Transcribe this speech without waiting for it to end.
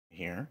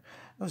here.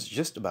 I was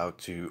just about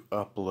to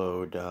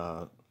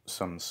upload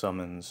some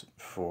summons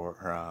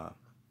for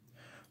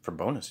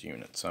bonus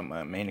units on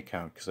my main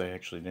account because I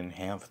actually didn't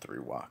have 3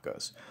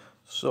 Wakas.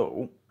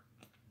 So,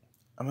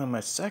 I'm on my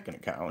second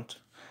account.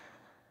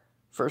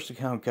 First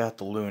account got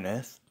the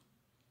Luneth.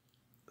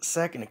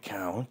 Second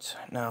account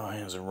now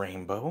has a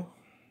Rainbow.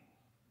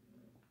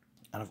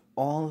 Out of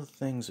all the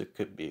things it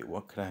could be,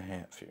 what could I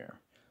have here?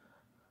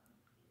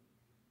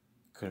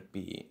 Could it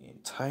be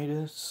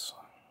Titus?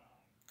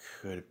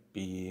 Could it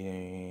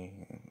be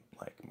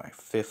like my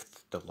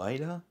 5th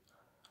Delita?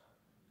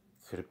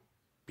 Could it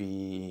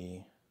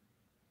be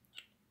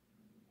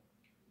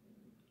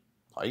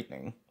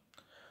Lightning,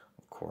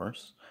 of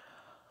course?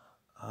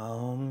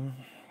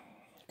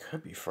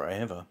 Could be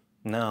Freyva.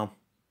 No,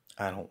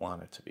 I don't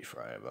want it to be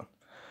Freyva.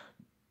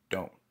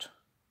 Don't.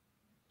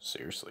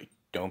 Seriously,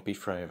 don't be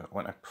Freyva.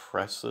 When I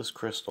press this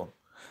crystal,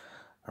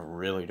 I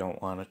really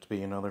don't want it to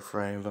be another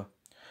Freyva.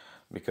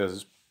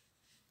 Because,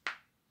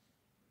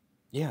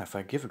 yeah, if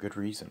I give a good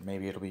reason,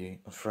 maybe it'll be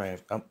a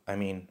Freyva.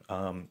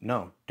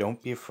 No,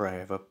 don't be a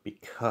Freyva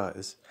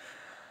because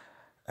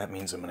that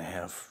means I'm going to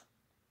have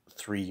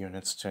 3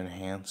 units to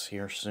enhance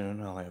here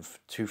soon. I'll have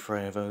 2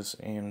 Freyvas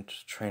and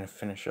trying to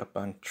finish up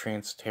on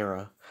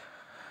Transterra.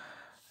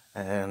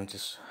 And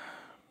just,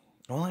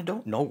 well, I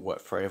don't know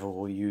what Freyva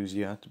will use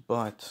yet,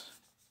 but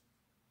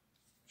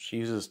if she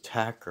uses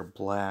Tech or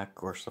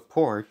Black or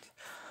Support,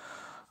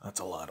 that's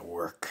a lot of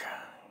work.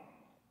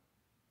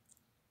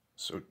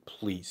 So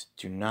please,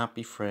 do not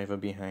be Freyva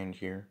behind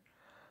here.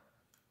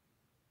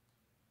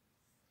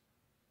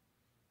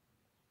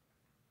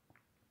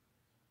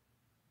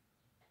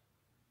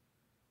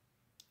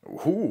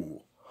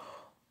 Ooh.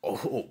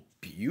 Oh,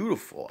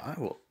 beautiful. I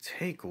will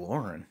take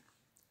Lauren.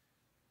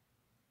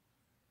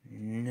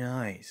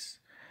 Nice.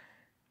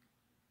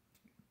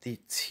 The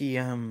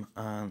TM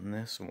on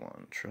this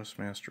one. Trust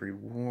Mastery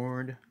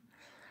Ward.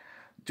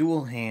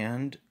 Dual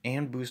hand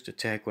and boost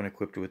attack when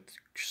equipped with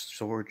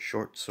sword,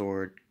 short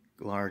sword,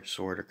 large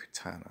sword, or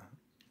katana.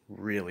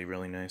 Really,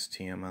 really nice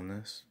TM on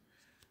this.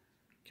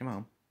 Come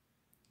on.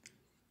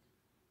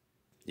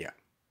 Yeah.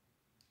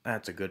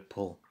 That's a good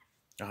pull.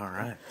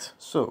 Alright.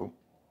 So,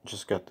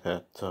 just got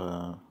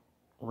that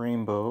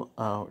rainbow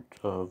out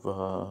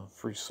of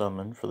free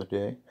summon for the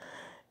day.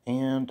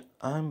 And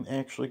I'm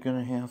actually going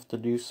to have to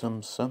do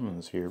some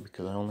summons here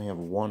because I only have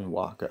 1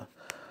 Waka.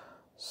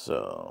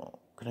 So,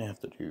 I'm going to have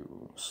to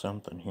do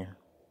something here.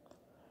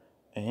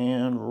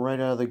 And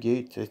right out of the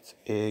gate, it's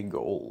a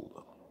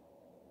gold.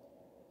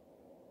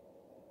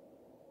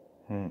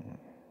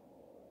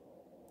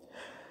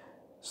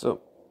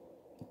 So,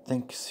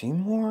 think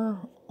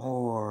Seymour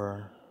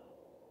or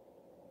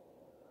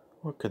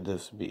what could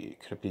this be?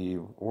 Could it be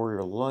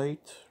Warrior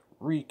Light,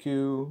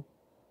 Riku,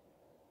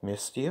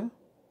 Mystia?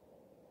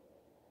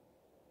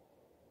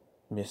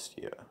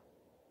 Mystia?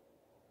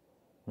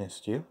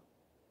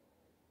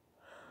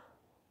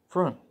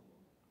 Front.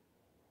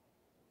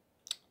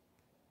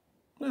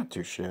 Not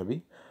too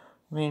shabby.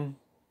 I mean,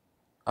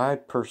 I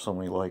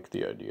personally like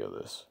the idea of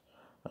this.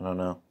 I don't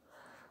know.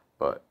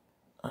 But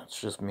that's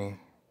just me.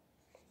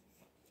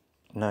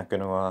 Not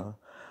gonna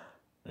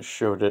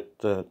show it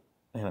that,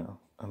 you know,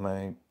 on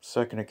my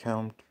second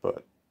account,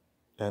 but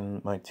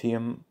and my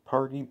TM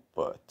party,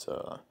 but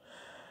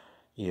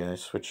yeah, I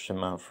switched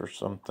him out for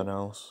something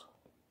else.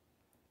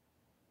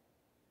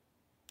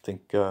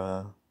 Think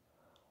not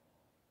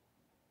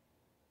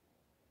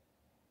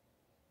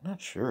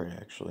sure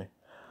actually.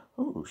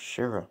 Ooh,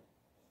 Shara.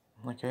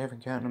 Like I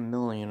haven't gotten a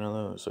million of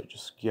those. I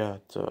just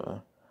got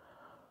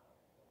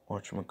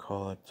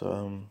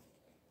whatchamacallit,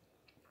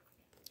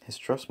 his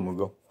Trust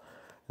Moogle,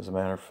 as a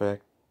matter of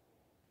fact.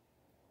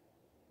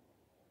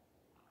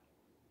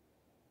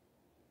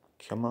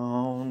 Come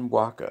on,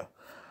 Waka.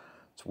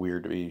 It's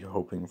weird to be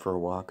hoping for a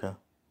Waka.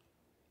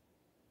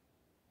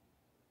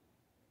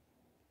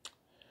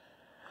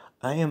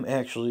 I am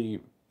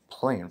actually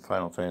playing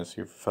Final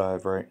Fantasy V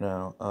right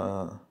now.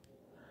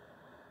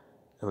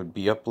 I would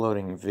be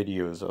uploading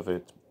videos of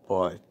it,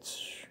 but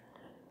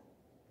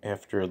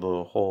after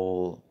the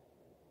whole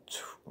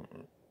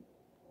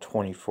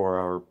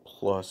 24-hour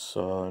plus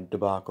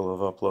debacle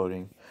of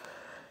uploading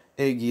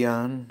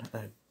Aegeon,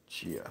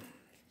 yeah,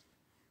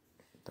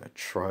 that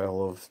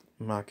trial of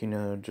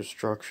Machina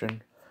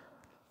destruction.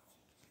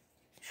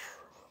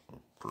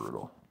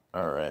 Brutal.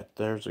 Alright,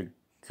 there's a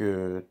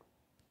good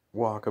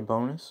Waka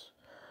bonus.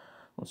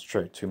 Let's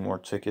try 2 more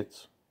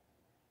tickets.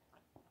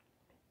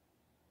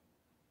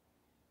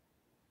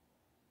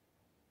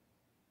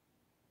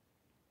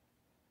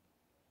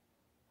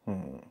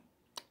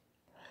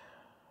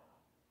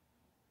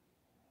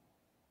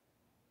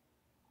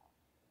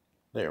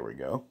 There we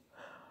go.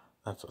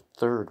 That's a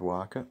 3rd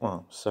Waka.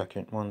 Well,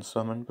 2nd one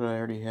summoned, but I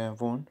already have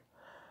one.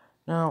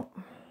 Now,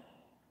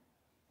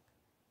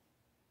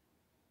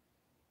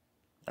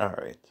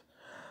 alright.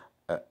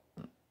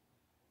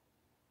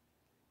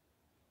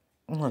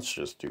 Let's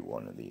just do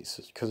one of these,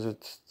 because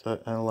it's,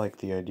 I like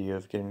the idea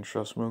of getting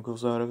Trust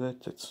Moogles out of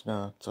it. It's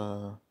not,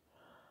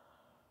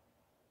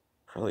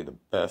 probably the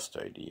best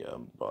idea,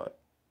 but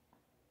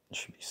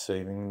Should be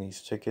saving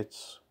these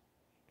tickets.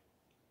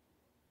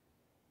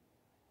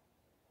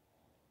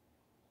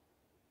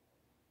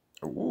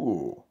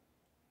 Ooh.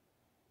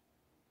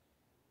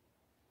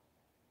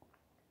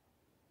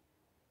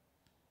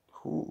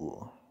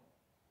 Ooh.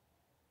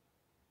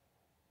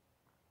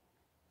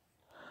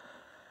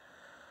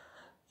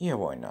 Yeah,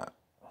 why not?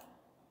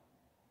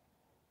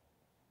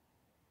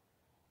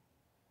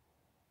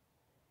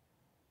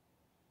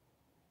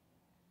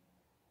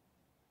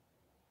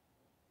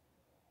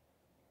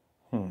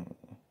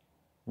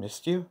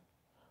 Missed you?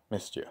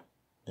 Missed you.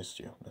 Missed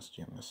you. Missed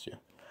you. Missed you.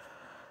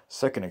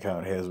 Second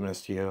account has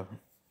missed you,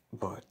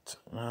 but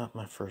not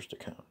my first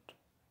account.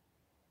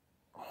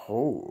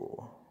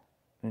 Oh.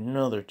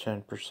 Another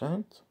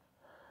 10%?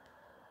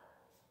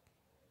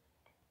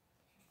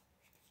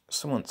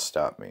 Someone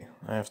stop me.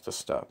 I have to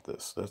stop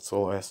this. That's the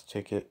last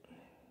ticket.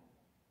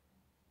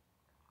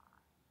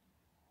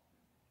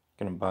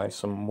 Gonna buy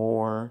some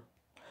more.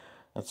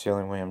 That's the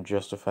only way I'm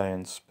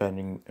justifying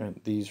spending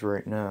these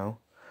right now.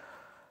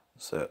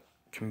 So,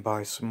 can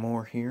buy some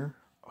more here.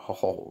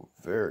 Oh,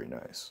 very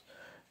nice.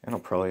 And I'll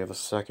probably have a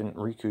second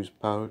Riku's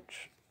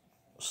pouch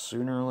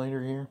sooner or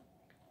later here.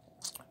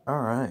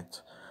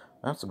 Alright,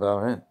 that's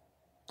about it.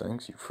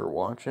 Thanks you for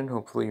watching.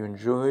 Hopefully you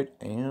enjoyed,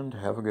 and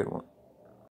have a good one.